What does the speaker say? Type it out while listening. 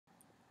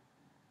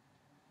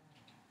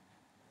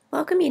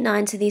Welcome Year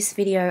 9 to this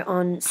video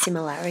on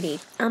similarity.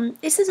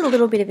 This is a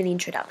little bit of an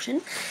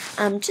introduction.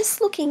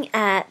 Just looking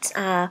at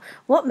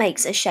what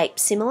makes a shape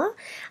similar.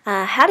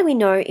 How do we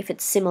know if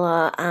it's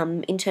similar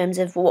in terms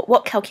of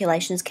what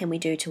calculations can we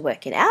do to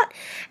work it out?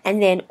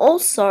 And then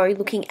also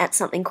looking at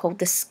something called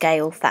the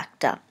scale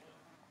factor.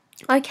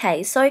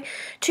 Okay, so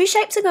two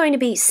shapes are going to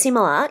be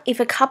similar if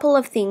a couple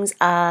of things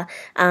are,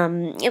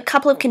 a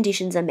couple of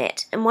conditions are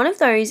met. And one of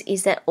those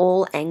is that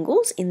all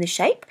angles in the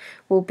shape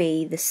will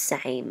be the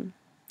same.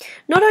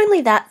 Not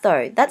only that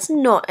though, that's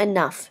not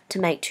enough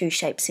to make two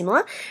shapes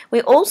similar. We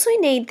also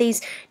need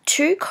these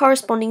two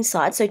corresponding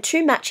sides, so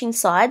two matching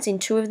sides in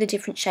two of the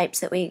different shapes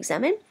that we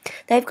examine.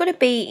 They've got to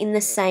be in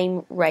the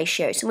same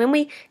ratio. So when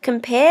we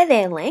compare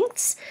their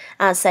lengths,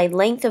 say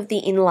length of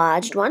the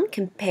enlarged one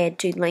compared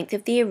to length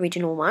of the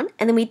original one,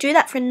 and then we do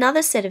that for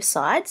another set of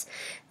sides,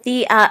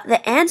 the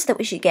answer that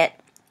we should get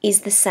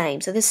is the same.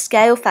 So the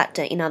scale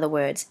factor, in other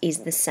words, is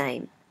the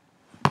same.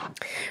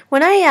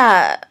 When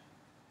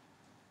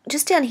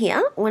just down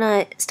here, when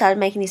I started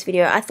making this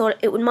video, I thought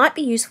it might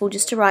be useful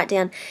just to write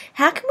down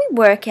how can we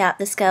work out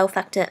the scale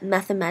factor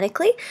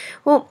mathematically.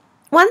 Well,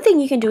 one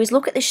thing you can do is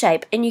look at the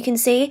shape and you can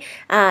see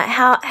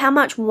how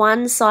much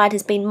one side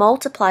has been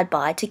multiplied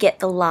by to get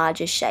the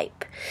larger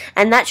shape.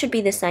 And that should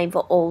be the same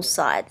for all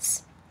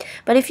sides.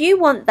 But if you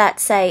want that,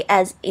 say,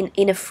 as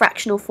in a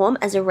fractional form,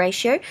 as a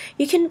ratio,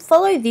 you can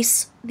follow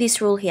this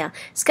rule here.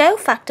 Scale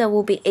factor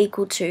will be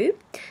equal to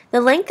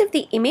the length of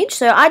the image,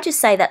 so I just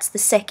say that's the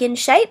second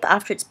shape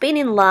after it's been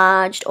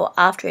enlarged or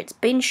after it's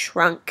been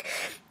shrunk.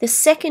 The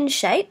second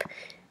shape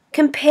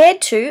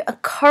compared to a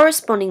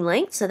corresponding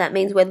length, so that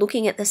means we're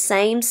looking at the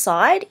same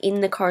side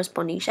in the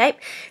corresponding shape,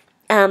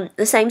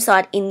 the same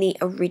side in the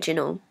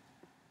original.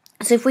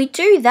 So if we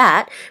do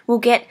that, we'll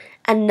get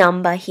a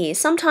number here.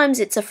 Sometimes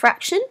it's a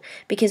fraction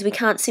because we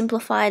can't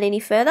simplify it any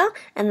further,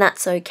 and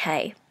that's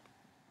okay.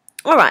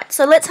 Alright,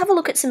 so let's have a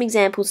look at some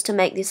examples to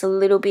make this a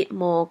little bit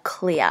more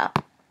clear.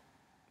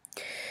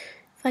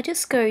 If I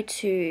just go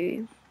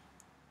to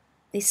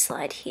this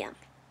slide here.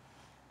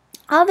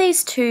 Are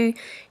these two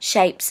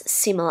shapes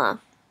similar?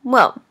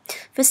 Well,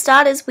 for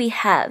starters, we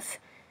have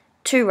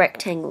two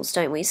rectangles,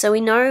 don't we? So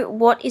we know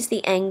what is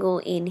the angle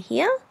in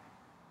here.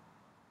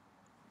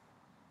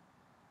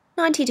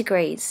 90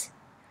 degrees.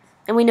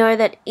 And we know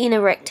that in a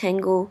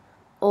rectangle,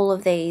 all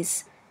of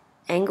these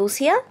angles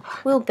here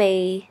will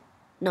be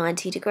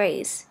 90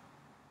 degrees.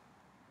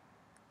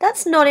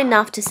 That's not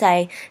enough to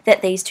say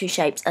that these two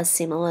shapes are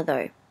similar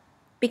though,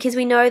 because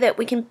we know that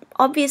we can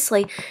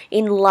obviously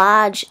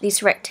enlarge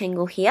this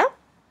rectangle here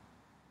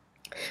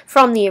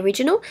from the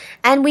original,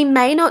 and we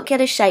may not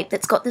get a shape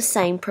that's got the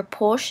same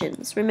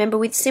proportions. Remember,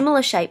 with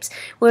similar shapes,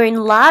 we're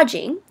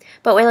enlarging,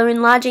 but we're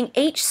enlarging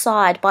each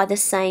side by the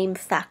same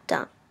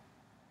factor.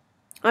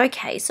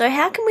 Okay, so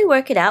how can we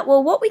work it out?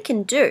 Well, what we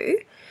can do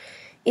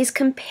is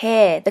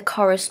compare the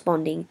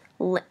corresponding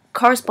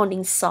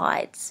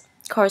sides,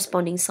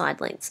 corresponding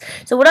side lengths.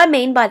 So what I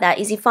mean by that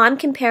is if I'm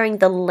comparing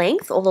the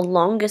length or the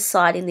longest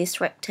side in this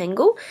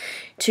rectangle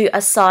to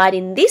a side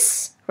in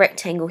this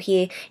rectangle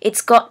here,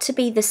 it's got to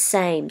be the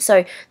same.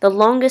 So the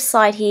longest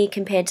side here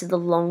compared to the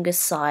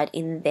longest side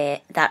in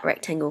that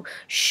rectangle,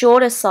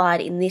 shorter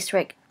side in this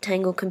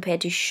rectangle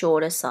compared to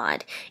shorter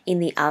side in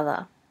the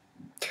other.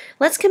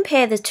 Let's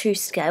compare the two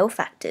scale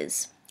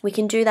factors. We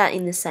can do that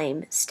in the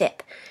same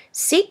step.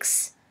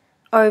 6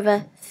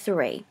 over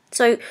 3.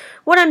 So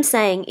what I'm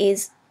saying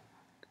is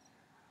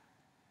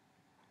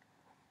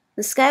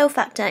the scale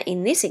factor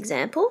in this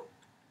example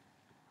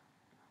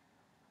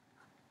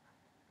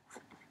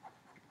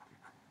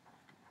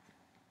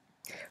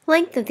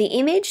length of the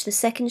image, the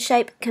second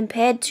shape,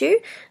 compared to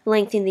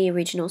length in the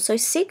original. So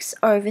 6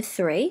 over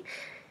 3.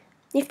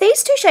 If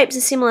these two shapes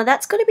are similar,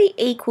 that's got to be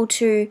equal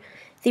to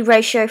the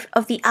ratio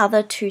of the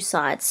other two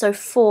sides, so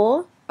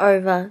 4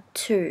 over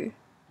 2.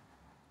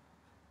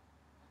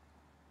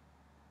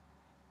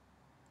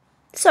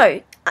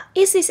 So,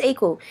 is this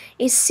equal?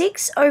 Is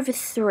 6 over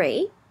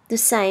 3 the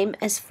same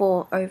as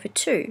 4 over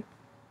 2?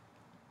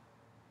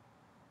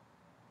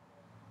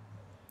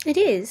 It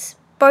is.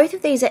 Both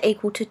of these are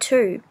equal to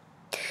 2.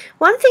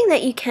 One thing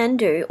that you can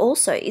do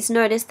also is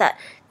notice that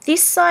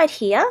this side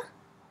here,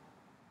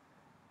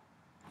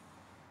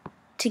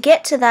 to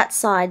get to that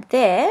side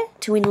there,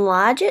 to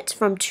enlarge it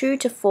from 2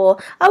 to 4,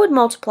 I would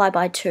multiply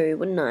by 2,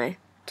 wouldn't I?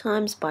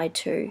 Times by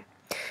 2.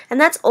 And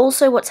that's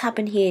also what's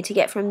happened here. To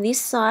get from this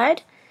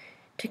side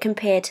to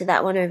compare to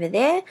that one over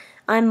there,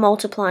 I'm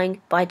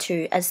multiplying by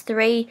 2, as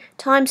 3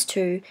 times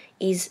 2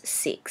 is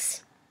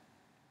 6.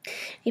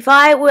 If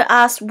I were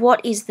asked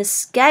what is the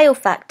scale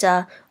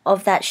factor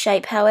of that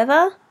shape,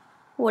 however,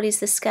 what is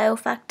the scale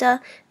factor?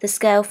 The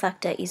scale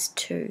factor is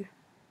 2.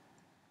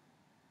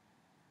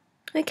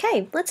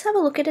 Okay, let's have a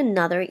look at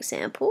another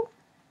example.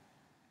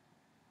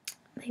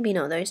 Maybe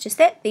not those just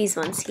there, these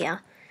ones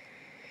here.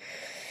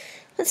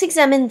 Let's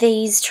examine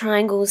these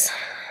triangles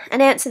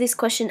and answer this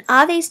question.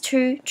 Are these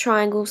two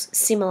triangles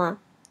similar?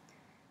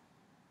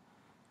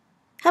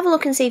 Have a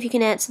look and see if you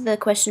can answer the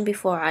question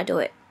before I do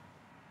it.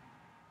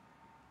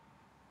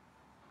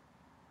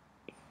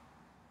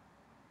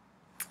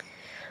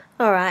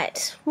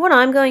 Alright, what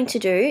I'm going to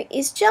do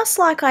is just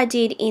like I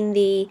did in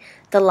the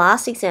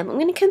last example, I'm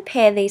going to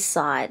compare these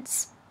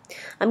sides.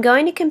 I'm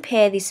going to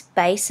compare this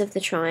base of the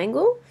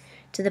triangle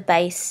to the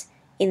base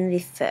in the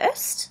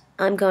first.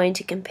 I'm going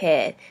to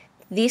compare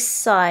this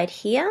side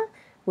here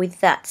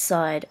with that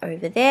side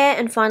over there,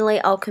 and finally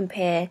I'll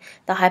compare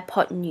the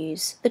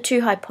hypotenuse, the two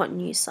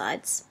hypotenuse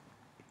sides.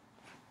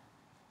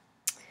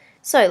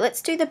 So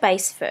let's do the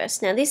base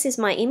first. Now this is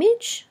my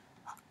image.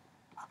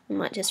 I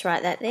might just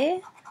write that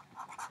there.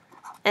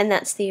 And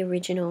that's the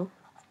original.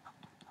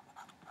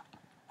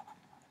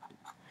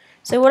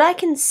 So what I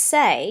can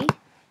say,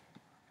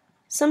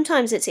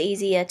 sometimes it's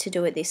easier to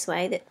do it this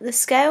way, that the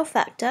scale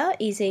factor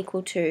is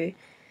equal to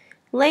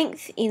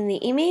length in the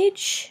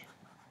image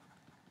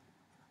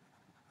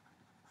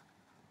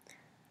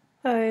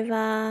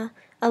over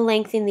a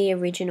length in the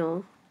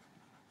original.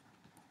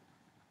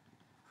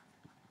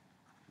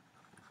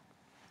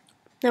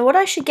 Now what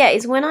I should get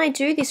is when I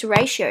do this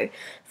ratio,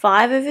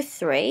 5 over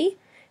 3,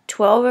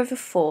 12 over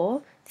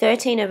 4,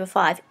 13 over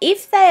 5,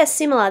 if they are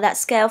similar, that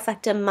scale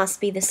factor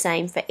must be the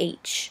same for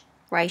each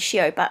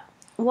ratio. But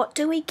what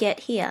do we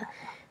get here?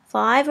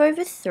 5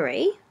 over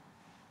 3,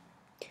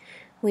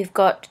 we've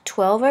got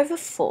 12 over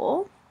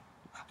 4,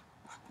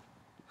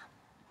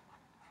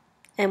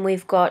 and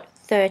we've got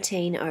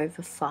 13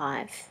 over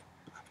 5.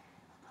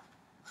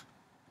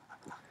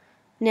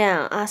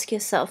 Now ask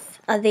yourself,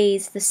 are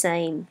these the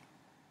same?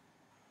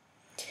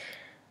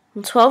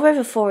 Well, 12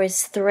 over 4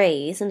 is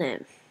 3, isn't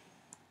it?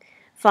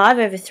 5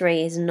 over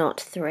 3 is not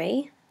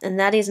 3, and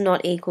that is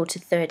not equal to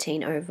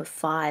 13 over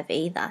 5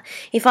 either.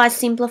 If I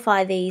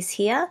simplify these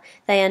here,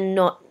 they are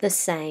not the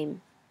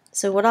same.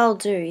 So what I'll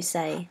do is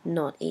say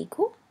not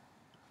equal,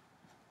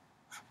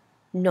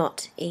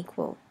 not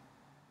equal.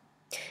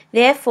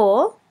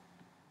 Therefore,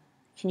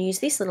 you can use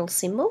this little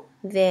symbol,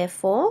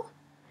 therefore,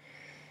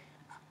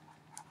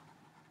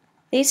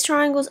 these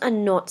triangles are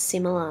not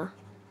similar.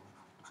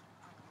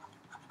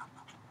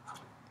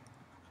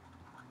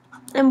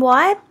 And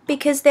why?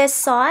 Because their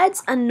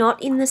sides are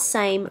not in the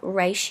same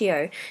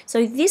ratio.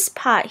 So this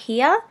part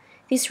here,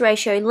 this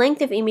ratio,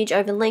 length of image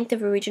over length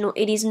of original,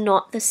 it is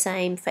not the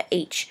same for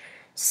each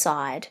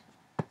side.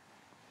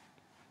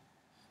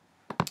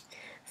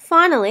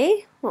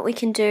 Finally, what we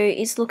can do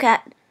is look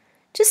at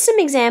just some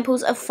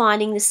examples of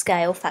finding the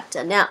scale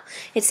factor. Now,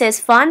 it says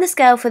find the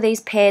scale for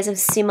these pairs of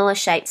similar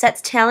shapes.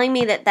 That's telling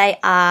me that they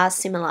are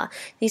similar.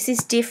 This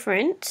is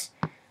different,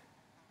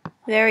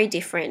 very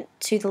different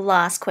to the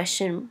last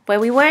question where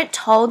we weren't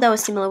told they were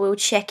similar, we were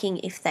checking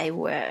if they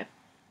were.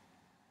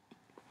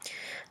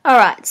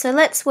 Alright, so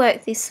let's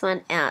work this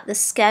one out. The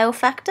scale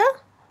factor,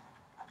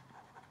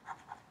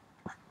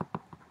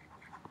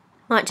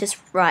 might just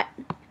write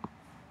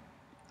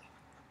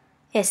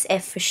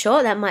SF for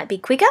short, that might be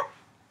quicker.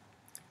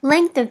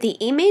 Length of the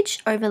image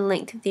over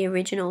length of the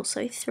original,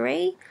 so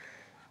 3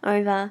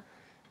 over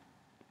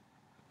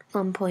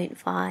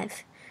 1.5.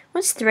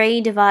 What's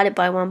 3 divided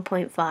by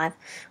 1.5?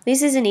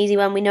 This is an easy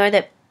one. We know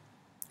that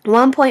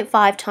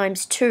 1.5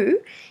 times 2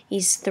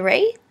 is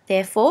 3.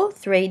 Therefore,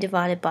 3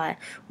 divided by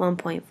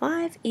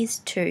 1.5 is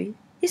 2.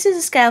 This is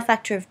a scale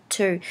factor of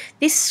 2.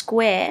 This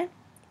square,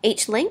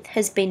 each length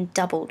has been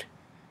doubled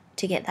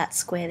to get that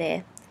square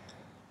there.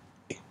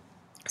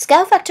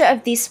 Scale factor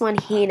of this one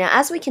here. Now,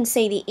 as we can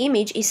see, the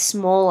image is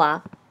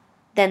smaller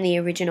than the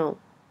original.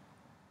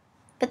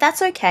 But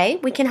that's okay.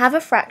 We can have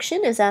a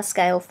fraction as our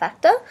scale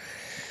factor.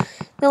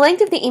 The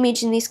length of the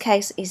image in this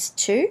case is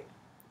 2.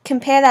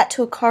 Compare that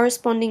to a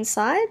corresponding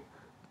side,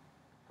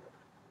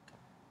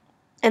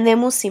 and then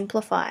we'll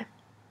simplify.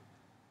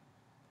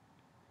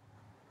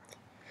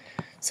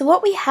 So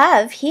what we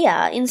have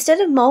here, instead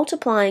of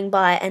multiplying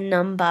by a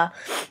number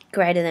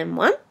greater than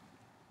 1,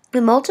 we're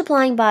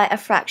multiplying by a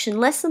fraction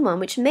less than 1,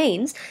 which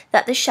means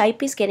that the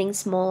shape is getting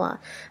smaller.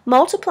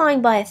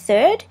 Multiplying by a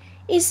third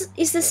is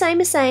the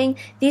same as saying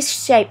this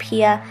shape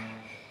here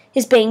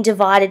is being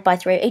divided by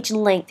 3. Each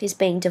length is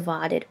being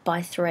divided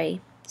by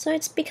 3. So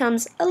it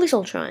becomes a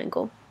little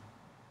triangle.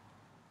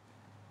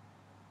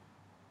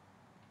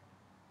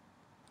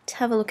 Let's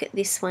have a look at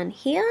this one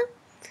here.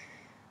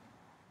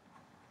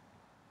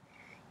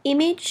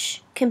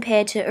 Image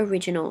compared to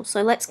original.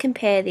 So let's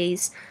compare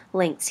these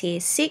lengths here.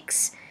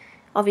 6,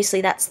 obviously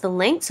that's the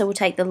length, so we'll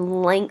take the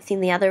length in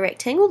the other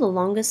rectangle, the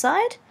longer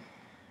side.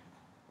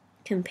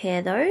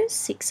 Compare those,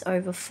 6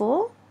 over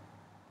 4.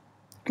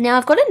 Now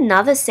I've got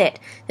another set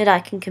that I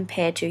can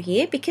compare to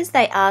here. Because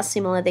they are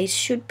similar, these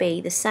should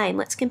be the same.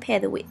 Let's compare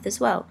the width as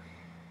well.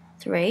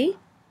 3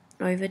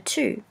 over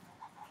 2.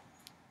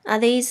 Are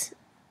these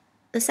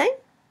the same?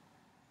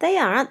 They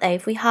are, aren't they?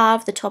 If we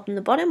halve the top and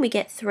the bottom, we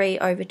get 3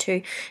 over 2.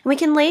 And we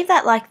can leave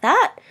that like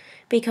that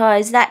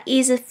because that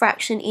is a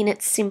fraction in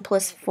its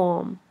simplest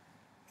form.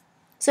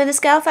 So the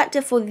scale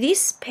factor for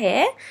this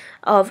pair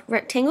of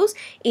rectangles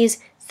is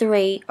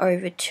 3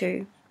 over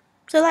 2.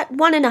 So like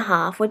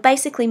 1.5, we're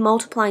basically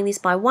multiplying this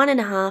by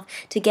 1.5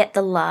 to get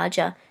the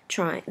larger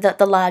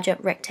the larger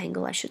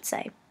rectangle, I should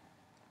say.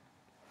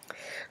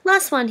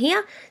 Last one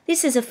here.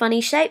 This is a funny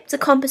shape. It's a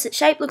composite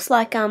shape. Looks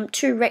like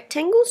two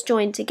rectangles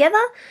joined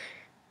together.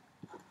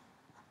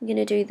 we're going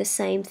to do the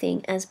same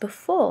thing as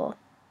before.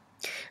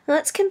 Now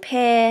let's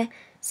compare,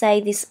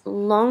 say, this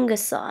longer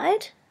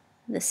side,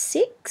 the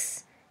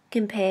 6,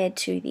 compared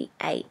to the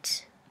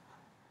 8.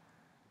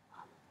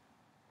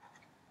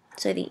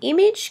 So the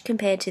image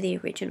compared to the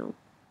original.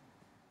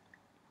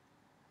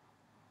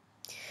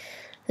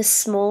 The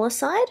smaller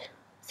side,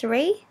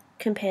 3,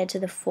 compared to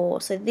the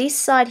 4. So this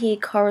side here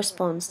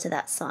corresponds to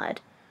that side.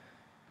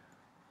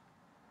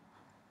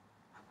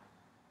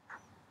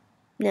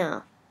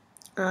 Now,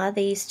 are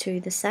these two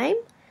the same?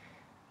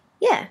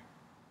 Yeah.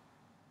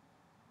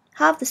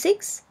 Half the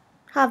 6,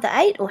 half the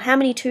 8, or how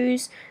many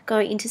 2's go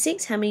into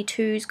 6, how many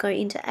 2's go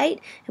into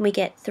 8, and we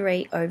get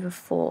 3 over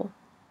 4.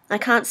 I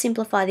can't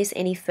simplify this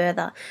any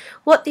further.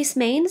 What this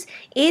means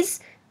is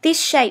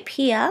this shape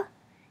here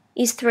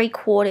is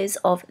 3/4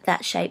 of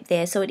that shape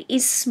there, so it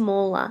is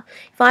smaller.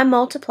 If I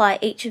multiply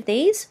each of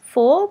these,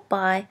 4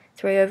 by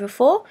 3 over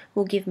 4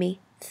 will give me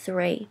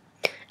 3.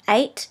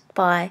 8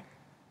 by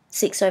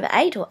 6 over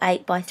 8, or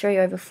 8 by 3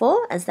 over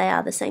 4, as they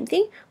are the same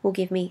thing, will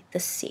give me the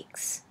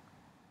 6.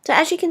 So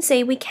as you can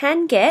see, we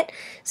can get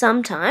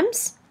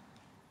sometimes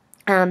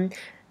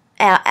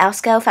our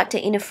scale factor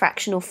in a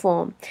fractional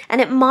form. And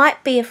it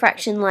might be a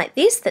fraction like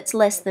this that's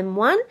less than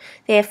 1,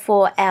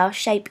 therefore our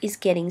shape is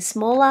getting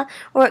smaller,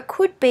 or it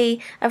could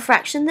be a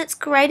fraction that's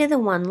greater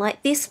than 1,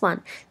 like this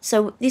one.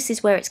 So this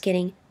is where it's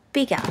getting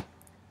bigger.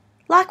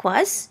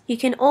 Likewise, you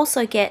can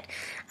also get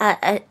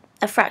a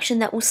fraction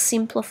that will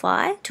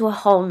simplify to a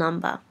whole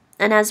number.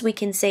 And as we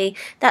can see,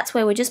 that's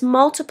where we're just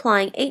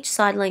multiplying each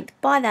side length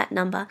by that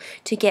number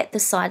to get the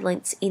side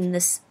lengths in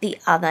the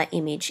other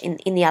image,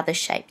 in the other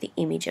shape, the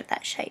image of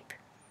that shape.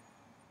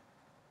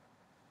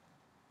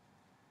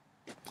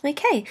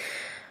 Okay,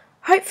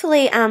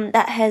 hopefully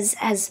that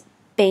has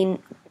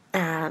been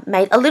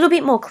made a little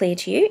bit more clear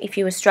to you if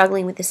you were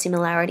struggling with the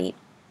similarity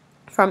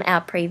from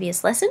our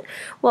previous lesson.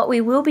 What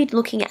we will be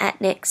looking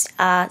at next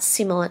are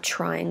similar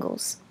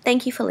triangles.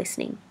 Thank you for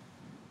listening.